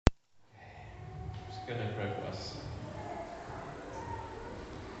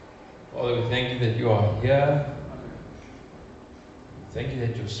Father, we thank you that you are here. Thank you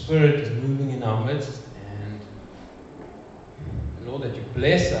that your Spirit is moving in our midst, and Lord, that you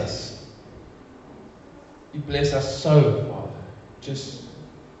bless us. You bless us so, Father, just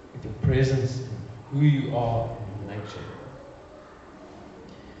with your presence and who you are in nature.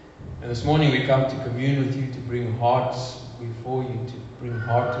 And this morning we come to commune with you, to bring hearts before you, to bring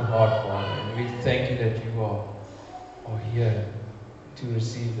heart to heart, Father. And we thank you that you are here to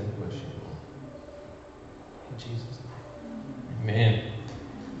receive that worship, Lord. In Jesus' name. Amen.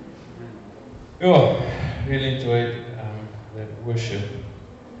 Oh, really enjoyed that worship.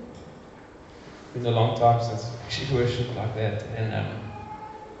 It's been a long time since I actually worshipped like that. And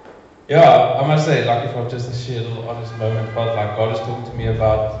I must say, like if I just share a little honest moment, I felt like God is talking to me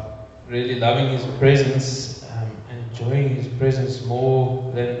about really loving His presence and enjoying His presence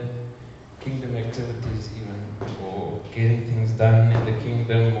more than kingdom activities even, or getting things done in the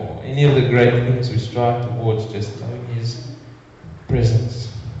kingdom, or any of the great things we strive towards, just loving His presence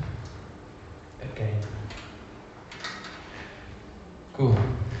again. Cool.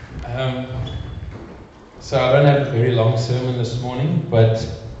 So I don't have a very long sermon this morning, but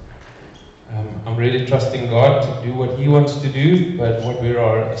I'm really trusting God to do what He wants to do. But what we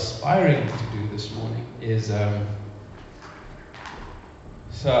are aspiring to do this morning is,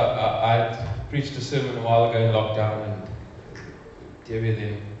 so I preached a sermon a while ago in lockdown, and Debbie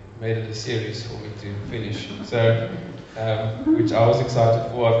then made it a series for me to finish. So, which I was excited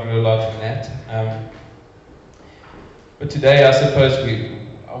for. I've learned a lot from that. But today, I suppose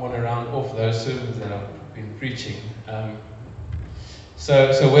I want to round off those sermons that I've been preaching.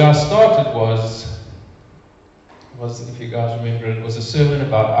 So where I started was, if you guys remember, it was a sermon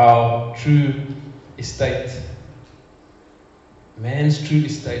about our true estate, man's true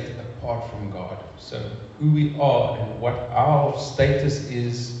estate apart from God. So who we are and what our status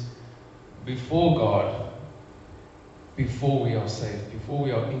is before God, before we are saved, before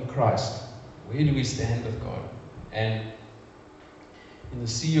we are in Christ. Where do we stand with God? And in the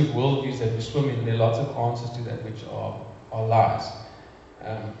sea of worldviews that we swim in, there are lots of answers to that which are lies.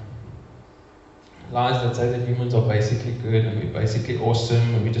 Lies that say that humans are basically good and we're basically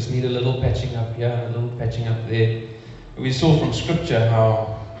awesome and we just need a little patching up here and a little patching up there. We saw from Scripture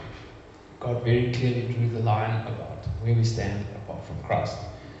how God very clearly drew the line about where we stand apart from Christ.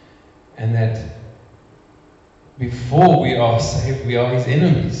 And that before we are saved, we are His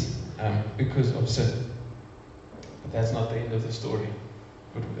enemies because of sin. But that's not the end of the story.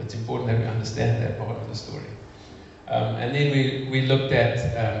 But it's important that we understand that part of the story. And then we looked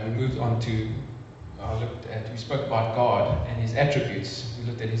at, we moved on to, we spoke about God and His attributes. We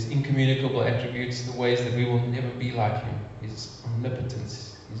looked at His incommunicable attributes, the ways that we will never be like Him, His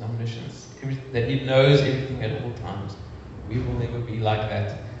omnipotence, His omniscience, that He knows everything at all times. We will never be like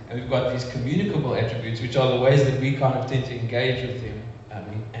that. And we've got these communicable attributes, which are the ways that we kind of tend to engage with Him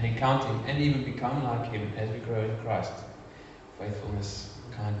and encounter Him and even become like Him as we grow in Christ. Faithfulness,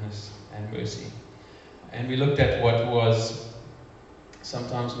 kindness, and mercy. And we looked at what was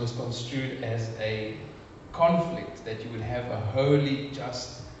sometimes misconstrued as a conflict, that you would have a holy,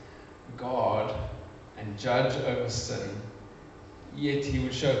 just God and judge over sin, yet He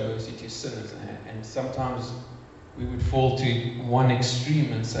would show mercy to sinners. And sometimes we would fall to one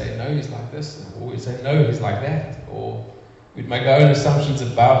extreme and say, no, He's like this, or we'd say, no, He's like that, or we'd make our own assumptions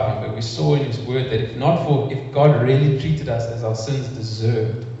about Him. But we saw in His Word that if God really treated us as our sins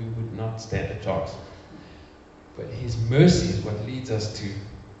deserved, we would not stand a chance. But His mercy is what leads us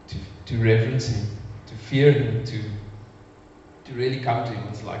to reverence Him, to fear Him, to really come to Him.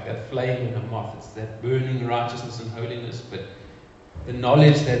 It's like that flame in a moth. It's that burning righteousness and holiness. But the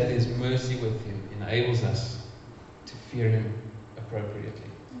knowledge that there's mercy with Him enables us to fear Him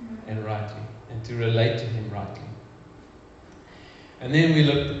appropriately and rightly, and to relate to Him rightly. And then we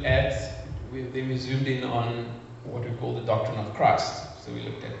looked at, we zoomed in on what we call the doctrine of Christ. So we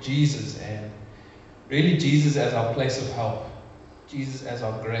looked at Jesus, and really Jesus as our place of help, Jesus as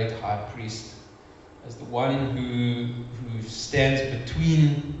our great high priest, as the one who stands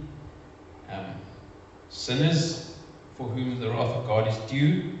between sinners for whom the wrath of God is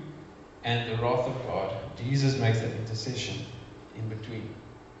due and the wrath of God. Jesus makes that intercession in between.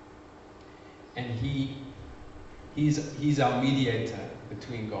 And He's our mediator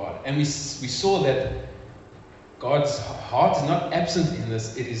between God. And we saw that God's heart is not absent in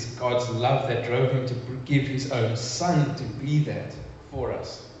this. It is God's love that drove Him to give His own Son to be that for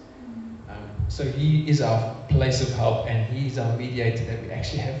us. So He is our place of help, and He's our mediator, that we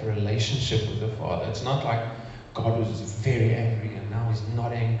actually have a relationship with the Father. It's not like God was very angry and now He's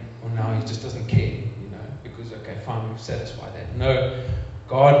not angry, or now He just doesn't care, because, okay, fine, we've satisfied that. No,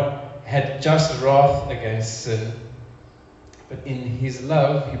 God had just wrath against sin, but in his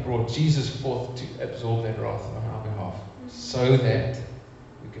love, he brought Jesus forth to absorb that wrath on our behalf, so that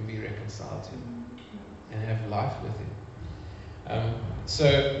we can be reconciled to him and have life with him.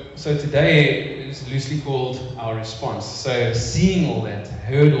 So today is loosely called our response. So seeing all that,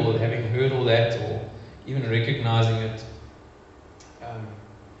 having heard all that, or even recognizing it,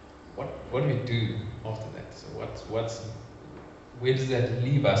 what do we do after that? So where does that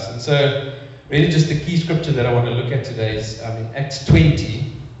leave us? And so really just the key scripture that I want to look at today is in Acts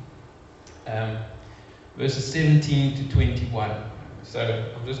 20, verses 17 to 21.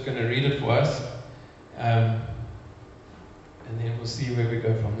 So I'm just going to read it for us. And then we'll see where we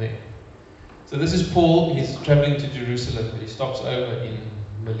go from there. So this is Paul. He's traveling to Jerusalem, but he stops over in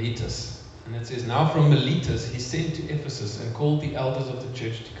Miletus. And it says, "Now from Miletus he sent to Ephesus and called the elders of the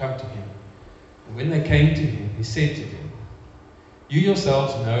church to come to him. And when they came to him, he said to them, 'You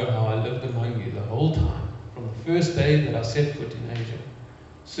yourselves know how I lived among you the whole time, from the first day that I set foot in Asia,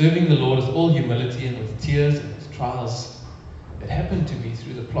 serving the Lord with all humility and with tears and with trials that happened to me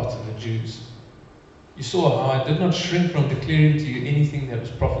through the plots of the Jews. You saw how I did not shrink from declaring to you anything that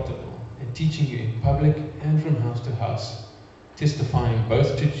was profitable, and teaching you in public and from house to house, testifying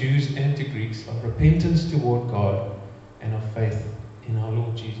both to Jews and to Greeks of repentance toward God and of faith in our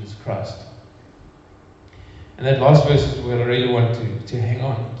Lord Jesus Christ.'" And that last verse is where I really want to hang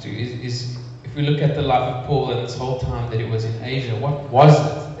on to, is if we look at the life of Paul and this whole time that he was in Asia, what was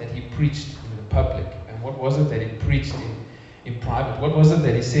it that he preached in the public? And what was it that he preached in private? What was it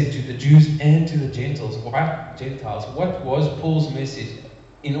that he said to the Jews and to the Gentiles? What was Paul's message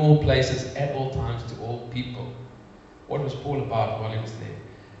in all places, at all times, to all people? What was Paul about while he was there?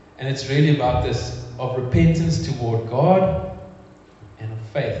 And it's really about this, of repentance toward God and of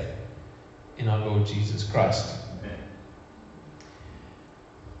faith in our Lord Jesus Christ.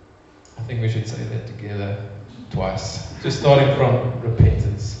 I think we should say that together twice. Just starting from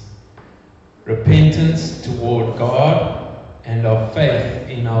repentance. Repentance toward God and of faith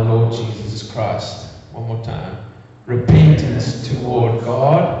in our Lord Jesus Christ. One more time. Repentance toward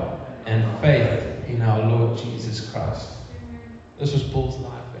God and faith in our Lord Jesus Christ. This was Paul's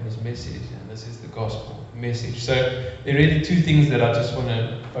life and his message, and this is the gospel message. So there are really two things that I just want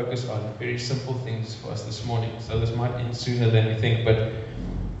to focus on, very simple things for us this morning. So this might end sooner than we think, but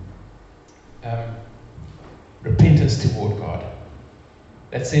repentance toward God.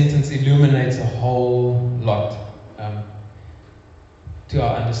 That sentence illuminates a whole lot to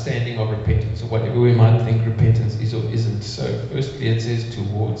our understanding of repentance, or whatever we might think repentance is or isn't. So firstly it says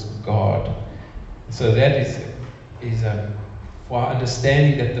towards God. So that is for our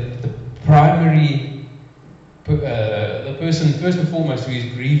understanding that the primary, the person first and foremost who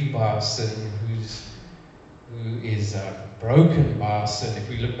is grieved by our sin, who is broken by our sin. If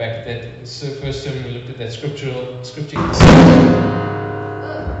we look back at that first sermon, we looked at that scripture.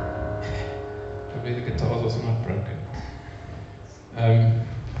 Maybe the guitar was also not broken.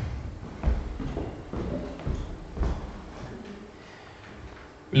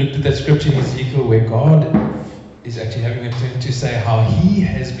 We looked at that scripture in Ezekiel where God is actually having a turn to say how he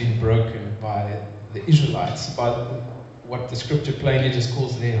has been broken by the Israelites, by what the scripture plainly just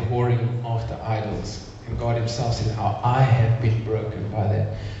calls their whoring after idols. And God himself said how I have been broken by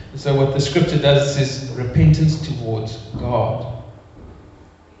that. And so what the scripture does is repentance towards God.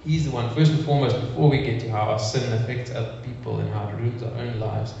 He's the one, first and foremost, before we get to how our sin affects other people and how it ruins our own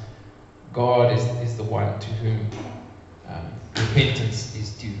lives, God is the one to whom repentance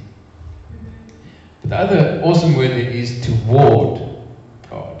is due. But the other awesome word there is toward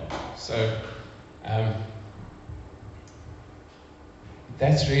God. So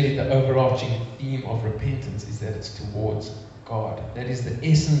that's really the overarching theme of repentance, is that it's towards God. That is the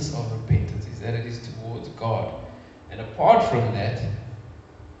essence of repentance, is that it is towards God. And apart from that,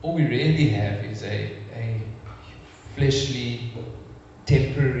 all we really have is a fleshly,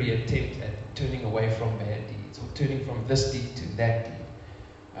 temporary attempt at turning away from bad deeds, or turning from this deed to that deed,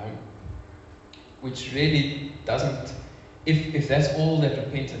 which really doesn't, if that's all that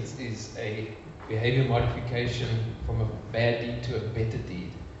repentance is, a behavior modification from a bad deed to a better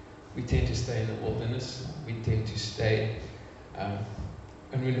deed, we tend to stay in the wilderness. We tend to stay, and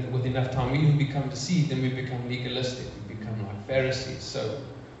with enough time we even become deceived, and we become legalistic. We become like Pharisees. So,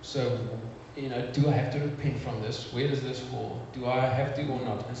 do I have to repent from this? Where does this fall? Do I have to or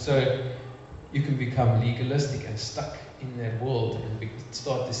not? And so you can become legalistic and stuck in that world and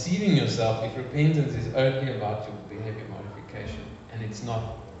start deceiving yourself if repentance is only about your behavior modification and it's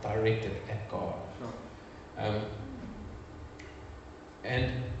not directed at God. Sure.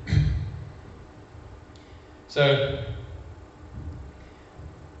 So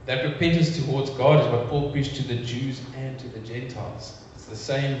that repentance towards God is what Paul preached to the Jews and to the Gentiles. It's the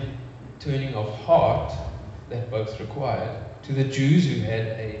same turning of heart that both required. To the Jews who had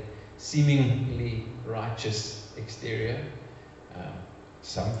a seemingly righteous exterior,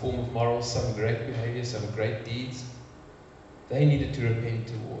 some form of morals, some great behavior, some great deeds, they needed to repent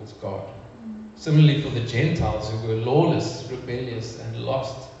towards God. Similarly for the Gentiles who were lawless, rebellious and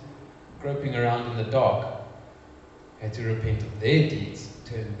lost, groping around in the dark, had to repent of their deeds,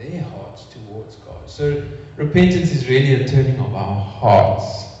 turn their hearts towards God. So repentance is really a turning of our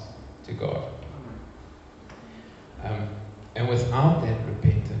hearts to God. And without that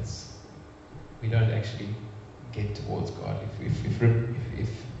repentance, we don't actually get towards God. If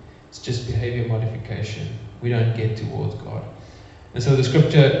it's just behavior modification, we don't get towards God. And so the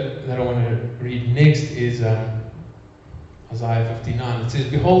scripture that I want to read next is Isaiah 59. It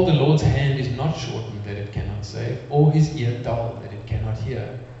says, "Behold, the Lord's hand is not shortened that it cannot save, or his ear dull that it cannot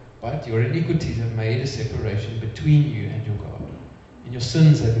hear. But your iniquities have made a separation between you and your God, and your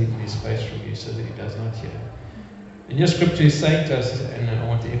sins have hidden his face from you so that he does not hear." And your scripture is saying to us, and I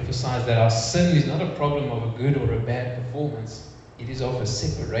want to emphasize that our sin is not a problem of a good or a bad performance. It is of a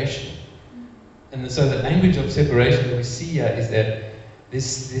separation. And so the language of separation that we see here is that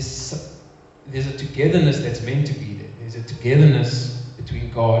there's a togetherness that's meant to be there. There's a togetherness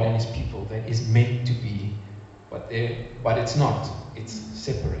between God and his people that is meant to be, but it's not. It's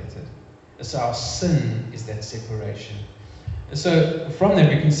separated. And so our sin is that separation. And so from that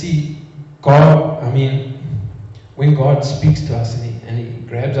we can see God, when God speaks to us and he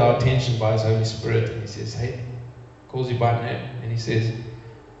grabs our attention by his Holy Spirit and he says, hey, calls you by name, and he says,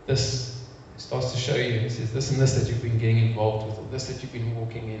 this starts to show you, and he says, this and this that you've been getting involved with, or this that you've been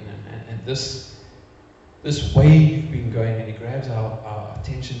walking in, and this way you've been going, and he grabs our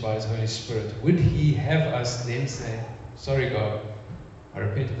attention by his Holy Spirit. Would he have us then say, sorry God, I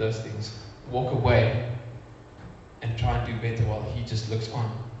repent of those things, walk away and try and do better while he just looks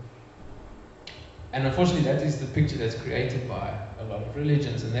on? And unfortunately, that is the picture that's created by a lot of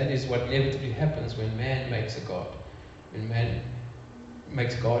religions, and that is what inevitably happens when man makes a God. When man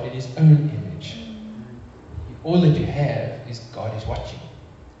makes God in his own image. All that you have is God is watching.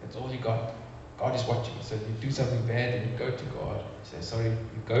 That's all you got. God is watching. So if you do something bad and you go to God, you say, sorry,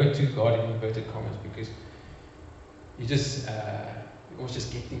 you go to God in inverted commas because you just, you almost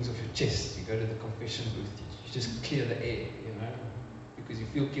just get things off your chest. You go to the confession booth, you just clear the air, because you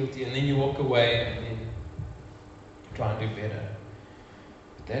feel guilty, and then you walk away and then try and do better.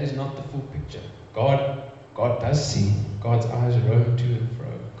 But that is not the full picture. God does see. God's eyes roam to and fro.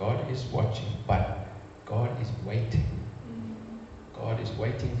 God is watching, but God is waiting. God is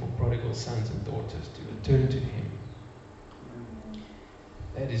waiting for prodigal sons and daughters to return to him.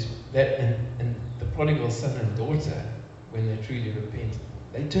 And the prodigal son and daughter, when they truly repent,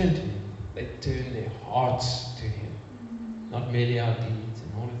 they turn to him. They turn their hearts to him. Not merely our deeds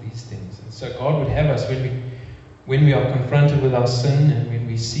and all of these things. And so God would have us when we are confronted with our sin and when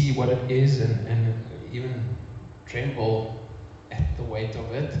we see what it is and even tremble at the weight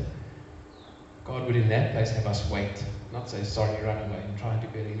of it, God would in that place have us wait. Not say, sorry, run away and try and do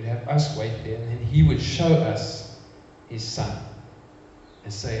better. He would have us wait there, and then he would show us his son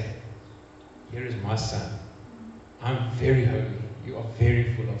and say, here is my son. I'm very holy. You are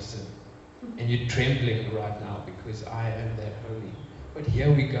very full of sin. And you're trembling right now because I am that holy. But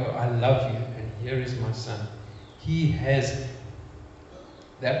here we go. I love you, and here is my son. He has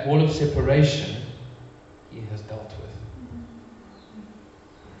that wall of separation he has dealt with.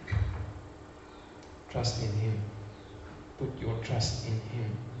 Trust in him. Put your trust in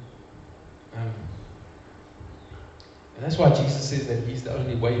him. And that's why Jesus says that he's the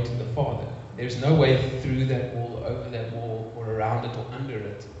only way to the Father. There's no way through that wall, over that wall, or around it, or under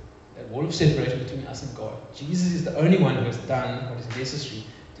it. That wall of separation between us and God. Jesus is the only one who has done what is necessary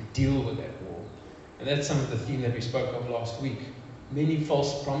to deal with that wall. And that's some of the theme that we spoke of last week. Many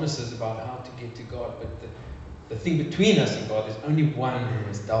false promises about how to get to God, but the thing between us and God, there's only one who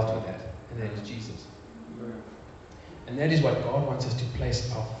has dealt with that, and that is Jesus. And that is what God wants us to place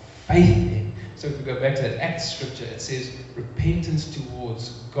our faith in. So if we go back to that Acts scripture, it says repentance towards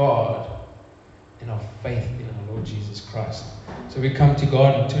God and our faith in our Lord Jesus Christ. So we come to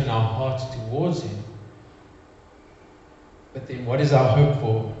God and turn our hearts towards him. But then what is our hope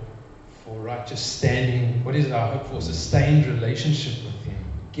for righteous standing? What is our hope for sustained relationship with him,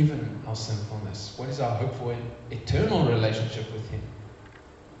 given our sinfulness? What is our hope for an eternal relationship with him?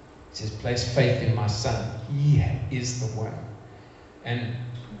 It says, place faith in my son. He is the one. And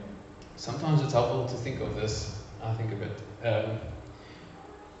sometimes it's helpful to think of this. I think of it.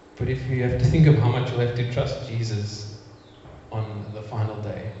 But if you have to think of how much you'll have to trust Jesus on the final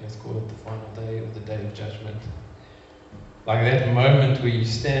day. Let's call it the final day or the day of judgment. Like that moment where you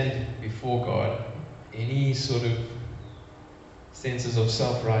stand before God, any sort of senses of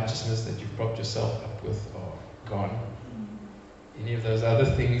self-righteousness that you've propped yourself up with are gone. Any of those other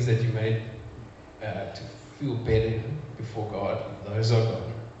things that you made to feel better before God, those are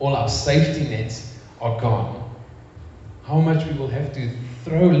gone. All our safety nets are gone. How much we will have to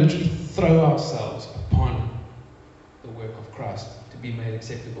literally throw ourselves upon the work of Christ to be made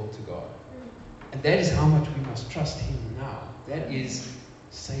acceptable to God. And that is how much we must trust Him now. That is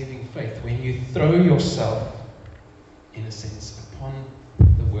saving faith. When you throw yourself, in a sense, upon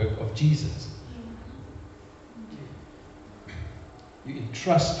the work of Jesus. You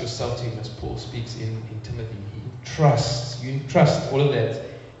entrust yourself to Him, as Paul speaks in Timothy. You entrust all of that.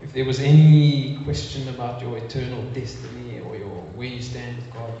 If there was any question about your eternal destiny or where you stand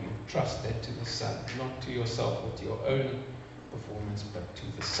with God, you entrust that to the Son, not to yourself or to your own performance, but to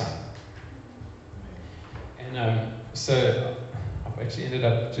the Son. And so I've actually ended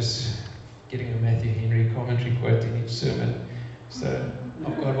up just getting a Matthew Henry commentary quote in each sermon. So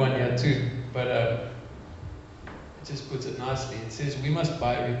I've got one here too, but it just puts it nicely. It says, we must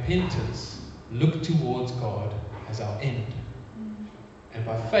by repentance look towards God as our end, and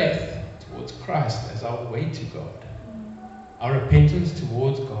by faith towards Christ as our way to God. Our repentance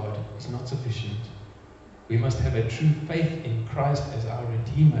towards God is not sufficient. We must have a true faith in Christ as our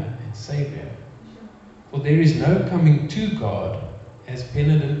Redeemer and Savior. For there is no coming to God as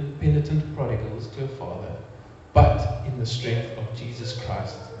penitent prodigals to a Father, but in the strength of Jesus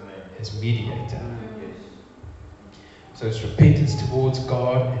Christ as mediator. So it's repentance towards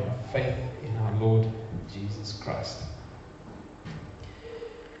God and faith in our Lord Jesus Christ.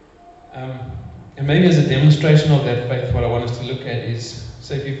 And maybe as a demonstration of that faith, what I want us to look at is,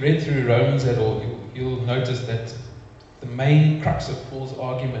 so if you've read through Romans at all, you'll notice that the main crux of Paul's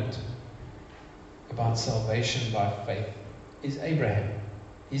argument about salvation by faith is Abraham.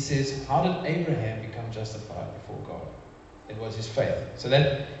 He says, how did Abraham become justified before God? It was his faith. So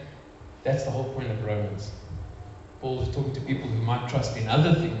that's the whole point of Romans. Paul is talking to people who might trust in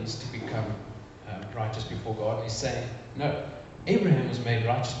other things to become righteous before God. And he's saying, no, Abraham was made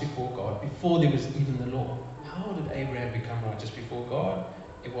righteous before God before there was even the law. How did Abraham become righteous before God?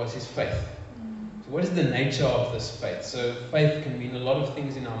 It was his faith. So what is the nature of this faith? So faith can mean a lot of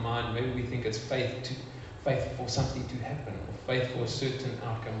things in our mind. Maybe we think it's faith for something to happen, or faith for a certain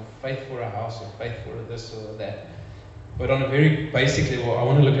outcome, or faith for a house, or faith for this or that. But on a very basic level, I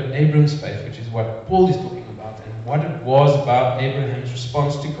want to look at Abraham's faith, which is what Paul is talking about, and what it was about Abraham's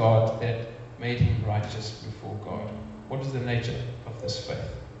response to God that made him righteous before God. What is the nature of this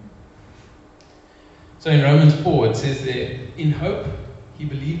faith? So in Romans 4, it says there, in hope, he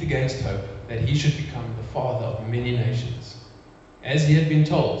believed against hope that he should become the father of many nations. As he had been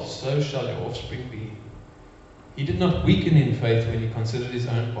told, so shall your offspring be. He did not weaken in faith when he considered his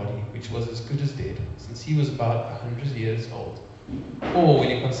own body, which was as good as dead, since he was about 100 years old, or when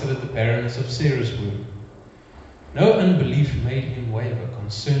he considered the barrenness of Sarah's womb. No unbelief made him waver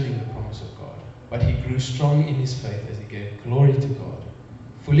concerning the promise of God, but he grew strong in his faith as he gave glory to God,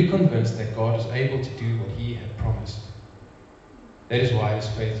 fully convinced that God was able to do what he had promised. That is why his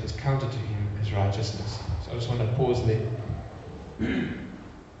faith was counted to him as righteousness. So I just want to pause there.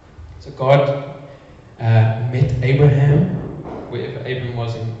 So God met Abraham, wherever Abraham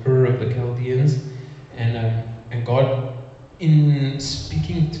was, in Ur of the Chaldeans, and God, in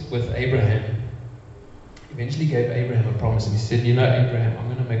speaking with Abraham, eventually gave Abraham a promise, and he said, you know, Abraham, I'm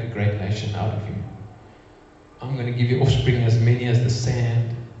going to make a great nation out of you. I'm going to give you offspring as many as the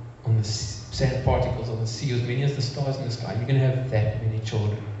sand on the sand particles on the sea, as many as the stars in the sky. You're going to have that many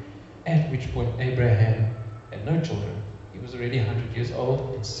children. At which point Abraham had no children. He was already 100 years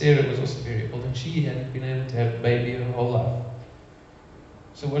old, and Sarah was also very old, and she hadn't been able to have a baby her whole life.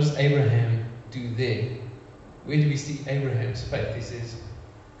 So what does Abraham do there? Where do we see Abraham's faith? He says,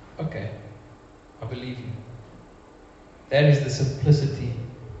 okay, I believe you. That is the simplicity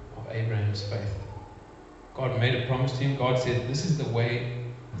of Abraham's faith. God made a promise to him. God said, this is the way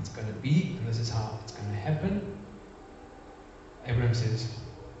it's going to be, and this is how it's going to happen. Abraham says,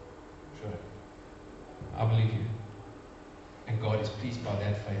 sure, I believe you. And God is pleased by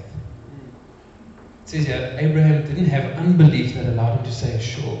that faith. It says here, Abraham didn't have unbelief that allowed him to say,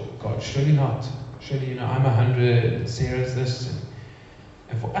 sure, God, surely not. Surely, I'm 100, and Sarah's this.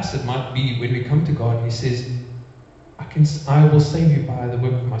 And for us, it might be when we come to God and He says, I will save you by the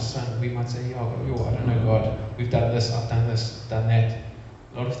work of my Son. We might say, I don't know, God, we've done this, I've done that.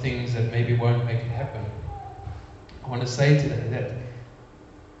 A lot of things that maybe won't make it happen. I want to say today that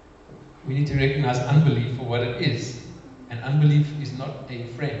we need to recognize unbelief for what it is. And unbelief is not a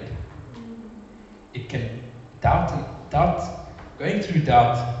friend. It can doubt. Going through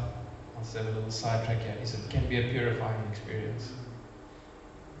doubt, I'll say a little sidetrack here, is it can be a purifying experience.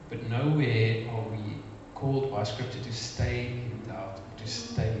 But nowhere are we called by Scripture to stay in doubt, to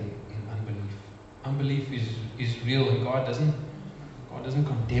stay in unbelief. Unbelief is real, and God doesn't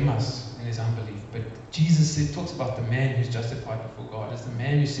condemn us in his unbelief. But Jesus talks about the man who's justified before God as the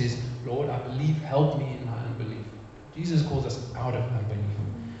man who says, Lord, I believe, help me in my unbelief. Jesus calls us out of unbelief.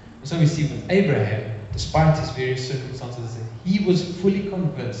 And so we see with Abraham, despite his various circumstances, he was fully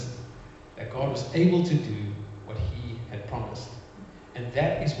convinced that God was able to do what he had promised. And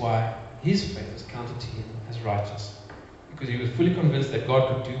that is why his faith was counted to him as righteous. Because he was fully convinced that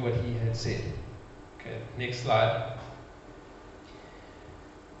God could do what he had said. Okay, next slide.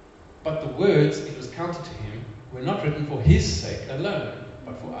 But the words it was counted to him were not written for his sake alone,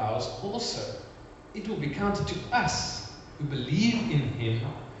 but for ours also. It will be counted to us who believe in him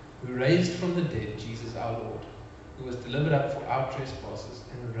who raised from the dead Jesus our Lord, who was delivered up for our trespasses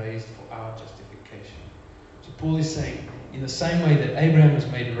and raised for our justification. So Paul is saying, in the same way that Abraham was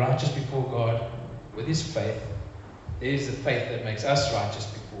made righteous before God with his faith, there is the faith that makes us righteous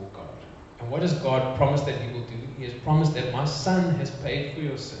before God. And what has God promised that he will do? He has promised that my son has paid for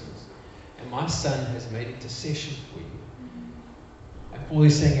your sins, and my son has made intercession for you. And Paul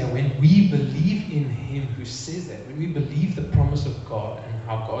is saying, when we believe in him who says that, when we believe the promise of God and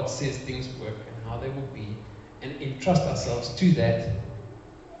how God says things work and how they will be, and entrust ourselves to that,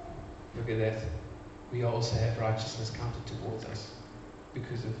 look at that, we also have righteousness counted towards us,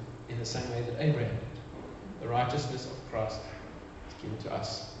 because of, in the same way that Abraham did. The righteousness of Christ is given to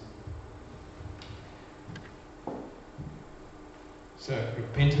us. So,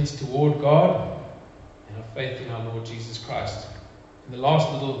 repentance toward God and our faith in our Lord Jesus Christ. And the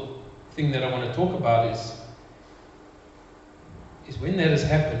last little thing that I want to talk about is when that has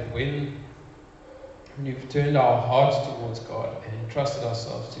happened, when we've turned our hearts towards God and entrusted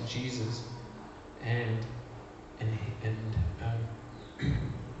ourselves to Jesus, and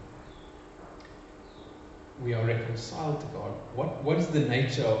we are reconciled to God. What is the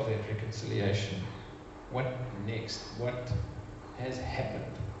nature of that reconciliation? What next? What has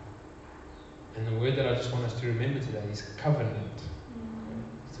happened? And the word that I just want us to remember today is covenant.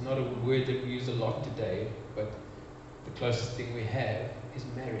 It's not a word that we use a lot today, but the closest thing we have is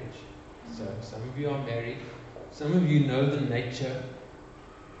marriage. So some of you are married. Some of you know the nature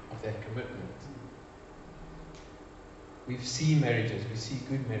of that commitment. We see marriages, we see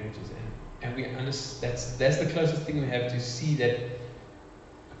good marriages, and we understand that's the closest thing we have to see that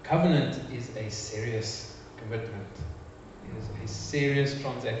a covenant is a serious commitment. It is a serious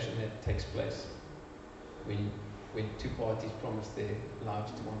transaction that takes place when two parties promise their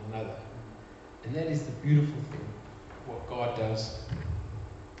lives to one another. And that is the beautiful thing, what God does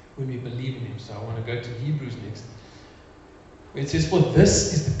when we believe in him. So I want to go to Hebrews next, where it says, for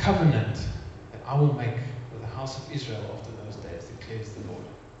this is the covenant that I will make with the house of Israel after those days, declares the Lord.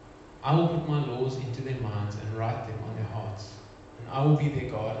 I will put my laws into their minds and write them on their hearts. And I will be their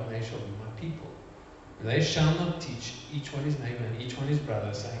God, and they shall be my people. And they shall not teach each one his neighbor and each one his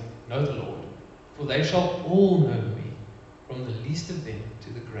brother, saying, know the Lord. For they shall all know me, from the least of them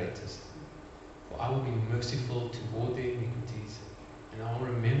to the greatest. For I will be merciful toward their iniquities, and I will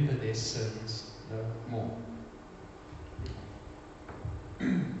remember their sins no more.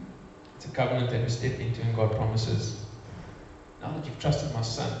 It's a covenant that we step into, and God promises, now that you've trusted my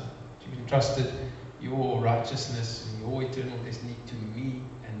Son, you've entrusted your righteousness and your eternal destiny to me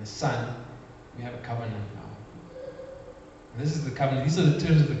and the Son, we have a covenant now. And this is the covenant. These are the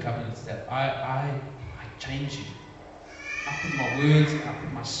terms of the covenant, that I change you. I put my words, I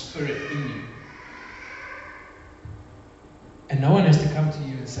put my spirit in you. And no one has to come to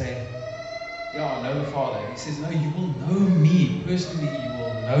you and say, yeah, I know the Father. He says, no, you will know me. Personally, you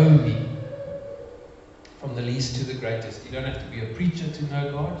will know me. From the least to the greatest. You don't have to be a preacher to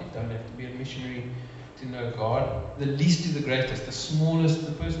know God. You don't have to be a missionary to know God. The least to the greatest, the smallest,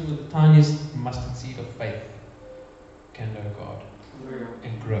 the person with the tiniest mustard seed of faith can know God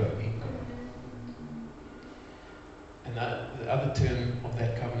and grow in God. And the other term of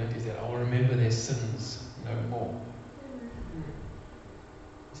that covenant is that I will remember their sins no more.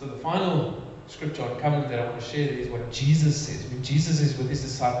 So the final scripture on covenant that I want to share is what Jesus says. When Jesus is with his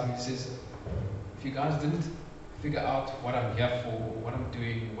disciples, he says, if you guys didn't figure out what I'm here for, what I'm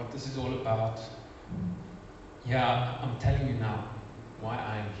doing, what this is all about, yeah, I'm telling you now why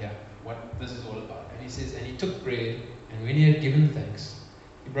I am here, what this is all about. And he says, and he took bread, and when he had given thanks,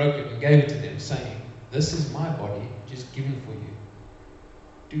 he broke it and gave it to them, saying, this is my body, just given for you.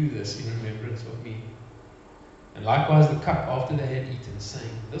 Do this in remembrance of me. And likewise the cup after they had eaten,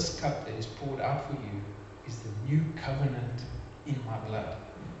 saying, This cup that is poured out for you is the new covenant in my blood.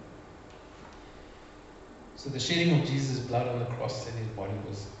 So the shedding of Jesus' blood on the cross and his body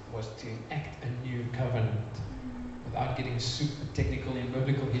was to enact a new covenant. Without getting super technical in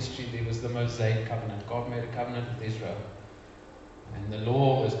biblical history, there was the Mosaic covenant. God made a covenant with Israel. And the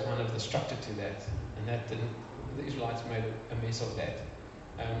law was kind of the structure to that. And that the Israelites made a mess of that.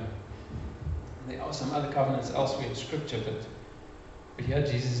 There are some other covenants elsewhere in Scripture, but here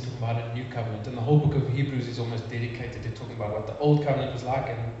Jesus is talking about a new covenant. And the whole book of Hebrews is almost dedicated to talking about what the old covenant was like,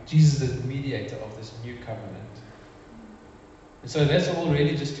 and Jesus is the mediator of this new covenant. And so that's all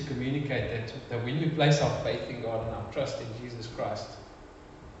really just to communicate that when we place our faith in God and our trust in Jesus Christ,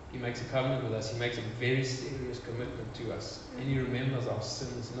 He makes a covenant with us. He makes a very serious commitment to us. And He remembers our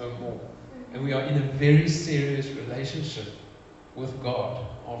sins no more. And we are in a very serious relationship with God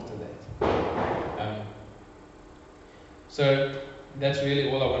after that. So that's really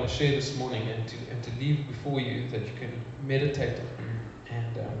all I want to share this morning, and to leave before you that you can meditate on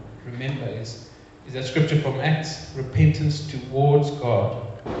and remember is that scripture from Acts: repentance towards God,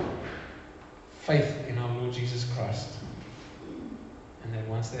 faith in our Lord Jesus Christ, and that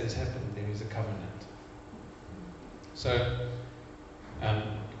once that has happened, there is a covenant. So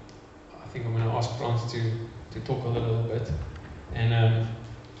I think I'm going to ask Frans to talk a little bit, and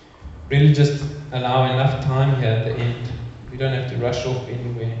really just allow enough time here at the end. We don't have to rush off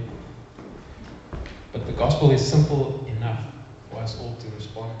anywhere. But the gospel is simple enough for us all to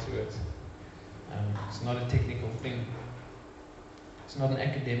respond to it. It's not a technical thing. It's not an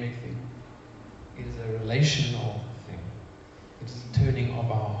academic thing. It is a relational thing. It is a turning of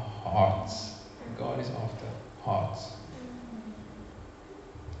our hearts. God is after hearts.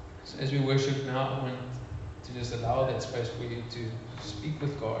 So as we worship now, I want to just allow that space for you to speak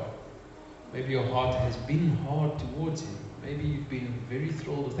with God. Maybe your heart has been hard towards Him. Maybe you've been very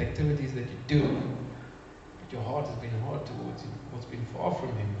thrilled with activities that you do, but your heart has been hard towards Him, or it's been far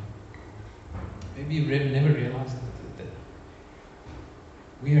from Him. Maybe you've never realized that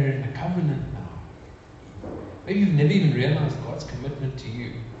we are in a covenant now. Maybe you've never even realized God's commitment to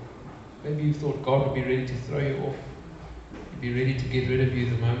you. Maybe you thought God would be ready to throw you off. He'd be ready to get rid of you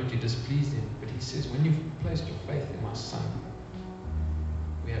the moment you displeased Him. But He says, when you've placed your faith in my Son,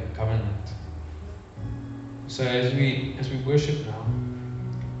 we have a covenant. So as we worship now,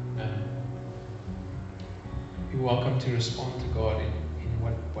 you're welcome to respond to God in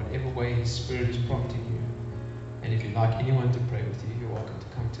whatever way His Spirit is prompting you. And if you'd like anyone to pray with you, you're welcome to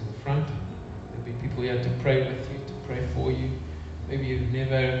come to the front. There'll be people here to pray with you, to pray for you. Maybe you've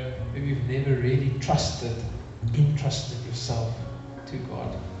never really entrusted yourself to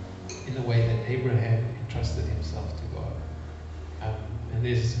God in the way that Abraham entrusted himself to God. And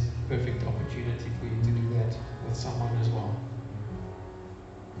there's perfect opportunity for you to do that with someone as well.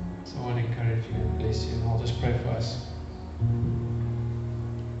 So I want to encourage you and bless you, and I'll just pray for us.